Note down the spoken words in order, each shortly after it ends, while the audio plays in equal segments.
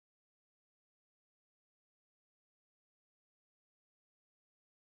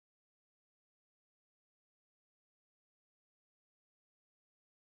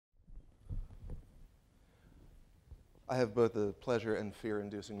I have both the pleasure and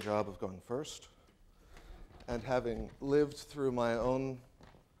fear-inducing job of going first. And having lived through my own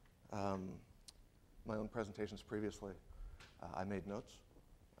presentations previously, I made notes.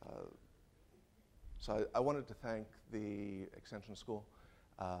 So I wanted to thank the Extension School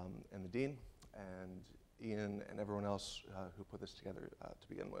and the Dean and Ian and everyone else who put this together to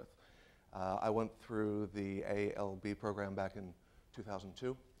begin with. I went through the ALB program back in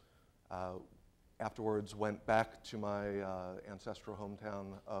 2002. Afterwards, went back to my ancestral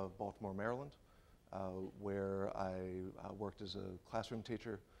hometown of Baltimore, Maryland, where I worked as a classroom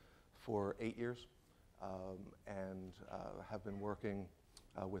teacher for 8 years and have been working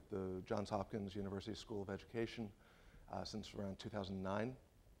with the Johns Hopkins University School of Education since around 2009.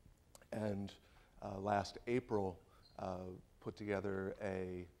 And last April, put together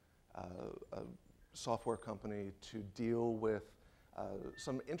a software company to deal with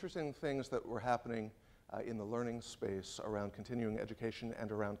some interesting things that were happening in the learning space around continuing education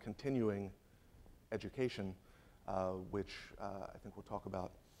and around continuing education, which I think we'll talk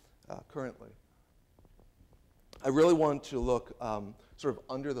about currently. I really want to look sort of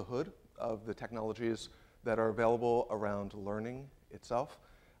under the hood of the technologies that are available around learning itself.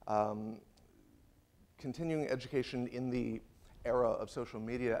 Continuing education in the era of social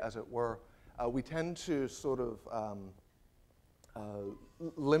media, as it were, we tend to sort of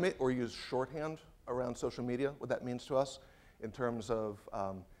limit or use shorthand around social media, what that means to us in terms of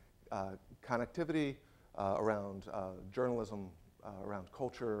connectivity, around journalism, around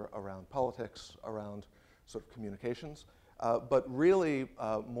culture, around politics, around sort of communications. But really,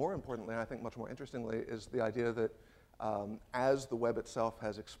 more importantly, and I think much more interestingly, is the idea that as the web itself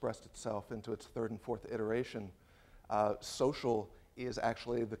has expressed itself into its third and fourth iteration, social is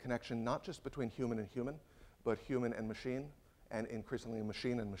actually the connection not just between human and human, but human and machine, and increasingly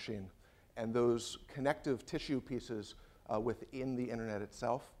machine and machine. And those connective tissue pieces within the internet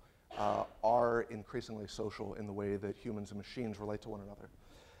itself are increasingly social in the way that humans and machines relate to one another.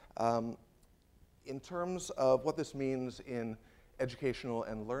 In terms of what this means in educational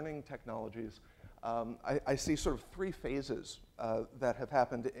and learning technologies, I see sort of three phases that have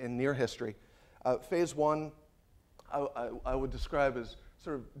happened in near history. Phase one, I would describe as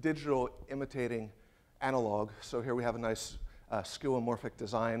sort of digital imitating analog. So here we have a nice skeuomorphic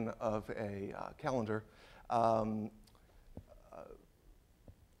design of a calendar.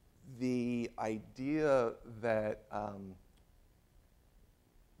 The idea that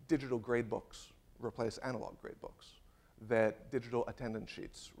digital gradebooks replace analog gradebooks, that digital attendance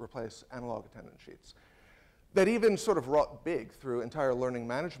sheets replace analog attendance sheets, that even sort of wrought big through entire learning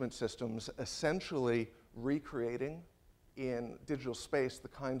management systems, essentially recreating in digital space the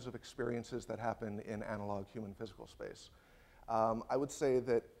kinds of experiences that happen in analog human physical space. I would say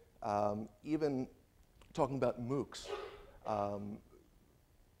that even talking about MOOCs,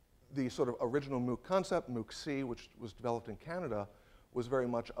 the sort of original MOOC concept, MOOC-C, which was developed in Canada, was very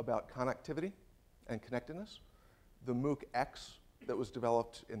much about connectivity and connectedness. The MOOC-X that was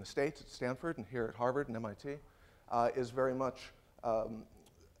developed in the States at Stanford and here at Harvard and MIT is very much a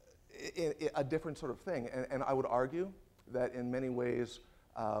different sort of thing. And I would argue that in many ways,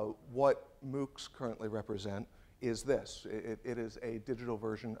 what MOOCs currently represent is this. It is a digital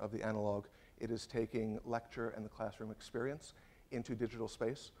version of the analog. It is taking lecture and the classroom experience into digital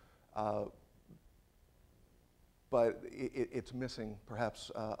space. But it's missing perhaps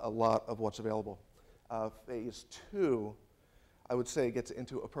a lot of what's available. Phase two, I would say, gets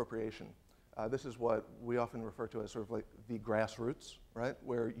into appropriation. This is what we often refer to as sort of like the grassroots, right?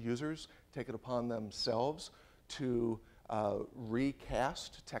 Where users take it upon themselves to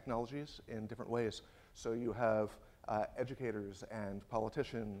recast technologies in different ways. So you have educators and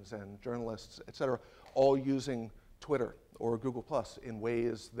politicians and journalists, et cetera, all using Twitter or Google Plus in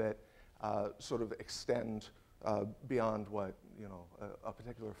ways that sort of extend beyond what a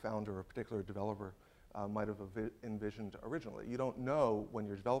particular founder or a particular developer might have envisioned originally. You don't know when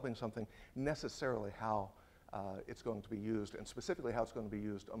you're developing something necessarily how it's going to be used, and specifically how it's going to be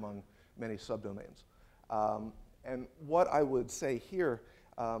used among many subdomains. And what I would say here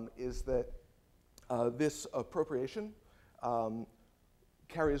is that this appropriation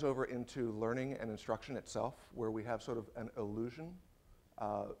carries over into learning and instruction itself, where we have sort of an illusion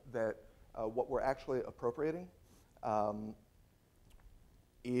that what we're actually appropriating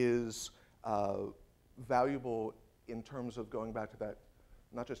is valuable in terms of going back to that,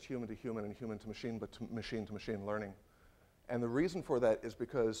 not just human to human and human to machine, but to machine learning. And the reason for that is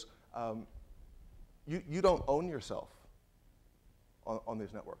because you don't own yourself on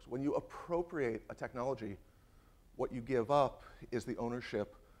these networks. When you appropriate a technology, what you give up is the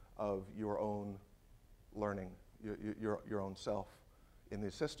ownership of your own learning, your own self in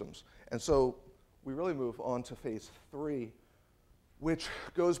these systems. And so we really move on to phase 3, which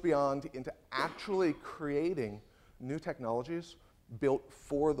goes beyond into actually creating new technologies built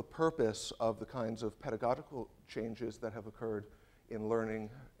for the purpose of the kinds of pedagogical changes that have occurred in learning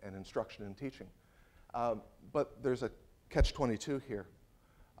and instruction and teaching. But there's a catch-22 here,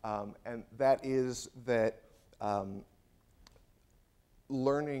 and that is that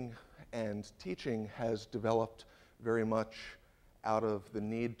learning and teaching has developed very much out of the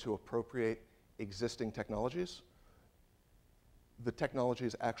need to appropriate existing technologies. The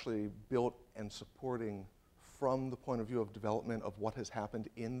technologies actually built and supporting from the point of view of development of what has happened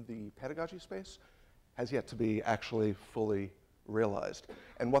in the pedagogy space has yet to be actually fully realized.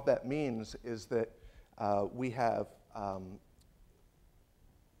 And what that means is that we have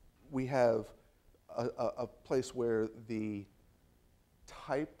a place where the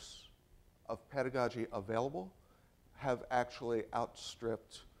types of pedagogy available have actually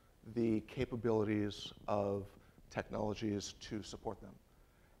outstripped the capabilities of technologies to support them.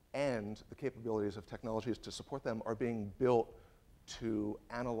 And the capabilities of technologies to support them are being built to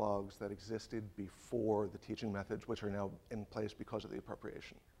analogs that existed before the teaching methods, which are now in place because of the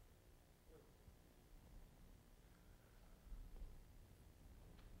appropriation.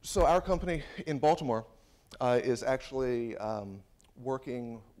 So our company in Baltimore is actually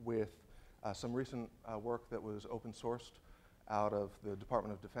working with some recent work that was open sourced out of the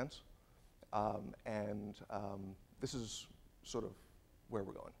Department of Defense. This is sort of where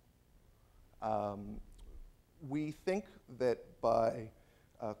we're going. We think that by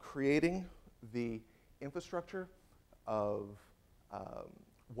creating the infrastructure of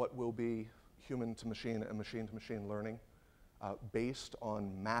what will be human-to-machine and machine-to-machine learning based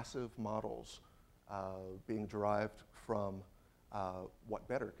on massive models being derived from what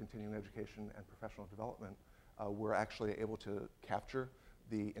better, continuing education and professional development, we're actually able to capture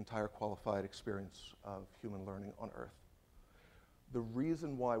the entire qualified experience of human learning on Earth. The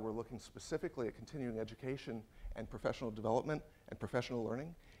reason why we're looking specifically at continuing education and professional development and professional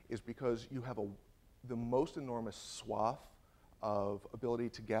learning is because you have the most enormous swath of ability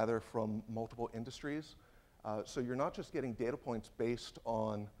to gather from multiple industries. So you're not just getting data points based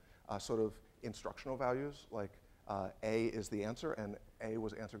on sort of instructional values, like A is the answer and A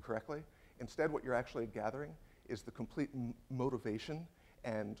was answered correctly. Instead, what you're actually gathering is the complete motivation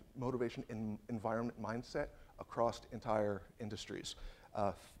and motivation in environment mindset across entire industries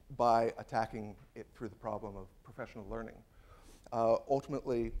by attacking it through the problem of professional learning.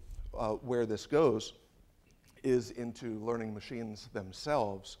 Ultimately, where this goes is into learning machines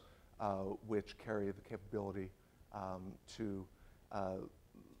themselves, which carry the capability to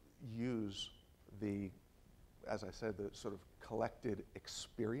use the, as I said, the sort of collected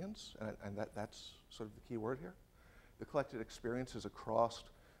experience, and that's sort of the key word here. The collected experiences across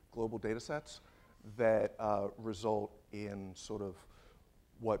global data sets that result in sort of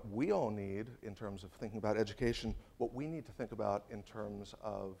what we all need in terms of thinking about education, what we need to think about in terms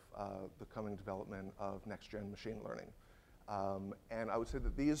of the coming development of next-gen machine learning. And I would say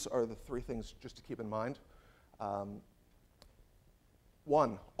that these are the 3 things just to keep in mind.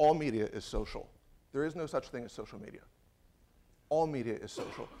 1, all media is social. There is no such thing as social media. All media is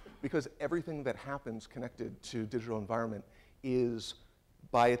social because everything that happens connected to digital environment is,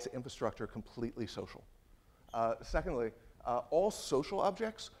 by its infrastructure, completely social. Secondly, all social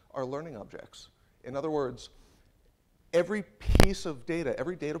objects are learning objects. In other words, every piece of data,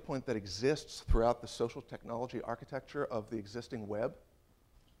 every data point that exists throughout the social technology architecture of the existing web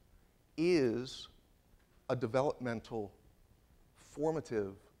is a developmental,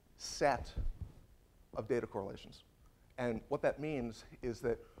 formative set of data correlations. And what that means is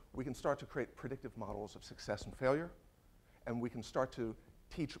that we can start to create predictive models of success and failure, and we can start to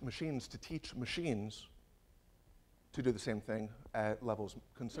teach machines to do the same thing at levels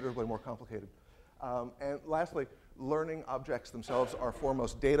considerably more complicated. And lastly, learning objects themselves are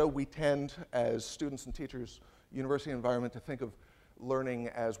foremost data. We tend, as students and teachers, university environment, to think of learning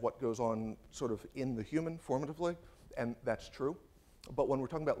as what goes on sort of in the human formatively, and that's true. But when we're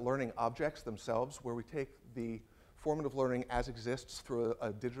talking about learning objects themselves, where we take the formative learning as exists through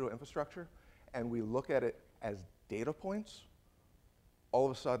a digital infrastructure, and we look at it as data points, all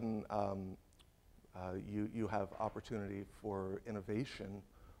of a sudden you have opportunity for innovation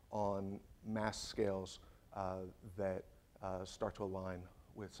on mass scales that start to align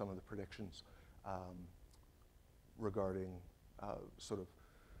with some of the predictions regarding sort of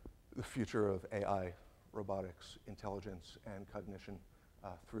the future of AI, robotics, intelligence, and cognition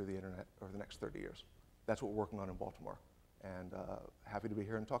through the internet over the next 30 years. That's what we're working on in Baltimore, and happy to be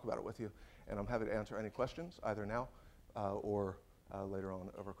here and talk about it with you. And I'm happy to answer any questions, either now or later on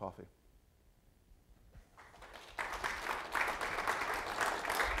over coffee.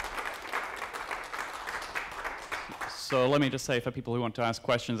 So let me just say, for people who want to ask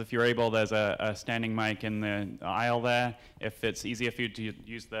questions, if you're able, there's a standing mic in the aisle there. If it's easier for you to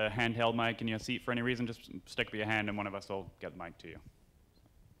use the handheld mic in your seat for any reason, just stick up your hand and one of us will get the mic to you.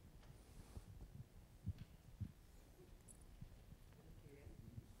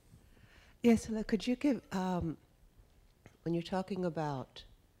 Yes, hello. Could you give, when you're talking about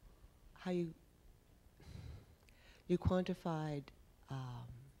how you quantified,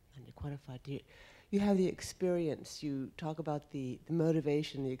 and you quantified, you have the experience, you talk about the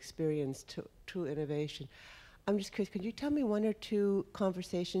motivation, the experience to innovation. I'm just curious, could you tell me one or two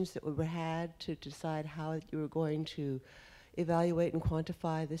conversations that were had to decide how you were going to evaluate and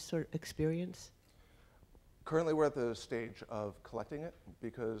quantify this sort of experience? Currently, we're at the stage of collecting it,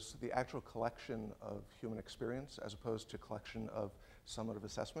 because the actual collection of human experience, as opposed to collection of summative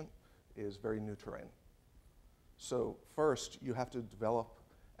assessment, is very new terrain. So first, you have to develop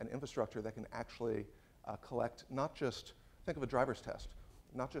an infrastructure that can actually collect not just, think of a driver's test,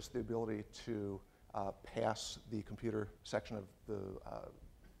 not just the ability to pass the computer section of the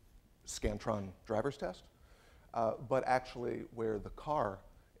Scantron driver's test, but actually where the car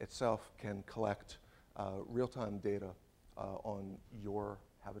itself can collect real-time data on your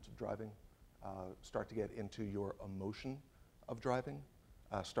habits of driving, start to get into your emotion of driving,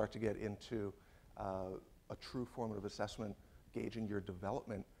 start to get into a true formative assessment gauging your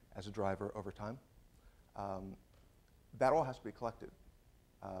development as a driver over time. That all has to be collected.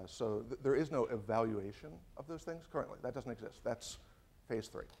 So there is no evaluation of those things currently. That doesn't exist. That's phase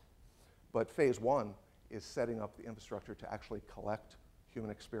 3. But phase 1 is setting up the infrastructure to actually collect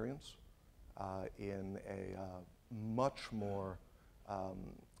human experience in a much more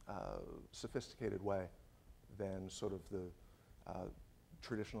sophisticated way than sort of the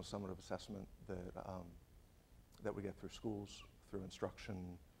traditional summative assessment that we get through schools, through instruction,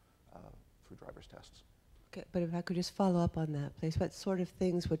 through driver's tests. Okay, but if I could just follow up on that, please. What sort of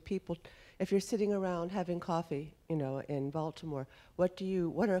things would people, if you're sitting around having coffee, you know, in Baltimore, what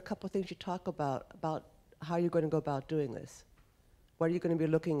are a couple of things you talk about how you're going to go about doing this? What are you going to be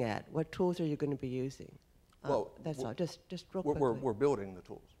looking at? What tools are you going to be using? Well, that's all. Just real quickly. We're building the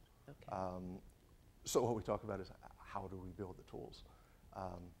tools. Okay. So what we talk about is how do we build the tools?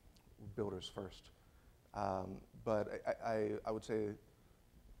 Builders first. But I would say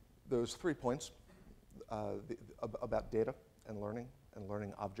those 3 points about data and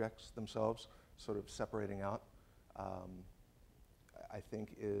learning objects themselves, sort of separating out, I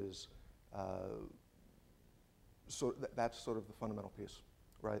think is that's sort of the fundamental piece,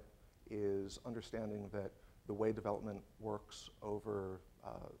 right? Is understanding that the way development works over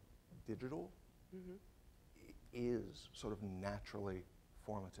digital is sort of naturally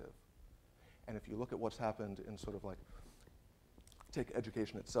formative. And if you look at what's happened in sort of like, take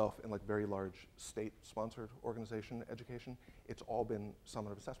education itself in like very large state-sponsored organization education, it's all been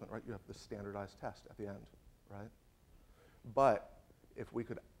summative assessment, right? You have the standardized test at the end, right? But if we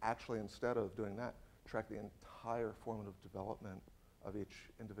could actually, instead of doing that, track the entire formative development of each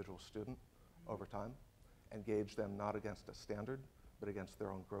individual student over time and gauge them not against a standard, but against their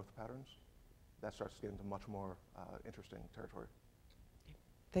own growth patterns, that starts to get into much more interesting territory.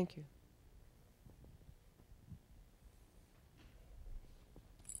 Thank you.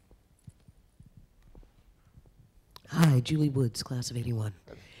 Hi, Julie Woods, class of 81.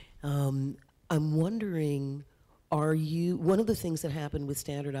 I'm wondering, one of the things that happened with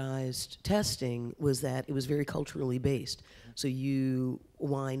standardized testing was that it was very culturally based. So you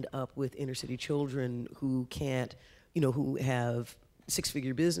wind up with inner city children who can't, who have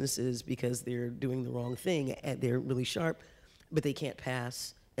 6-figure businesses because they're doing the wrong thing and they're really sharp, but they can't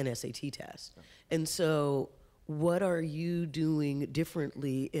pass an SAT test. And so what are you doing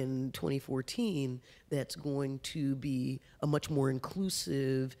differently in 2014 that's going to be a much more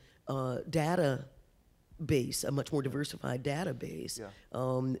inclusive data base, a much more diversified database,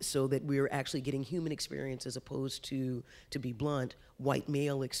 so that we're actually getting human experience as opposed to be blunt, white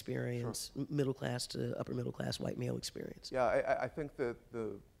male experience, sure. Middle class to upper middle class white male experience? Yeah, I think that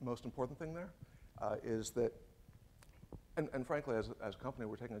the most important thing there is that, and frankly, as a company,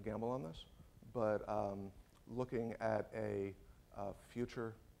 we're taking a gamble on this, but looking at a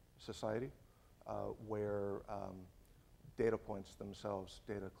future society where data points themselves,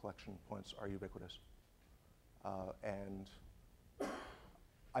 data collection points, are ubiquitous. And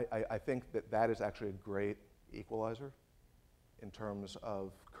I think that is actually a great equalizer in terms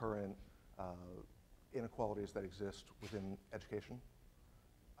of current inequalities that exist within education.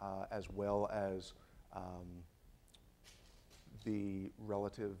 as well as the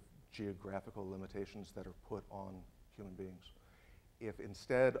relative geographical limitations that are put on human beings. If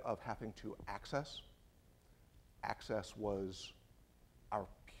instead of having to access was our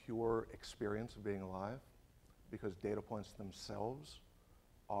pure experience of being alive, because data points themselves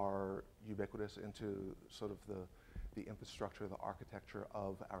are ubiquitous into sort of the infrastructure, the architecture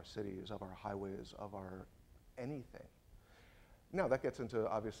of our cities, of our highways, of our anything. Now that gets into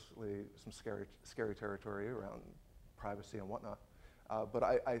obviously some scary territory around privacy and whatnot, but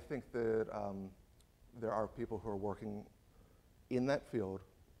I think that there are people who are working in that field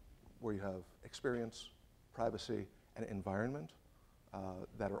where you have experience, privacy, and environment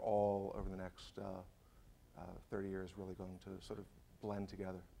that are all over the next 30 years really going to sort of blend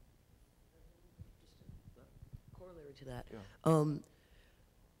together. Just a corollary to that. Yeah.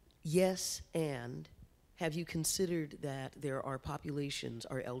 Yes, and have you considered that there are populations,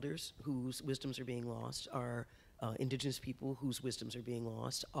 our elders whose wisdoms are being lost, our indigenous people whose wisdoms are being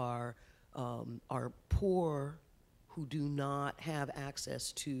lost, our poor who do not have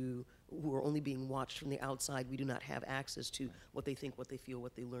access to, who are only being watched from the outside, we do not have access to what they think, what they feel,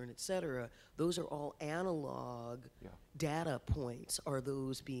 what they learn, et cetera. Those are all analog data points. Are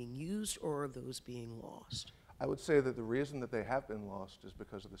those being used or are those being lost? I would say that the reason that they have been lost is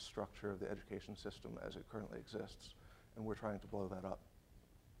because of the structure of the education system as it currently exists, and we're trying to blow that up.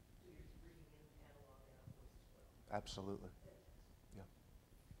 So you're bringing in analog data points as well? Absolutely. Yeah.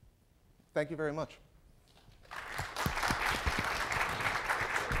 Thank you very much.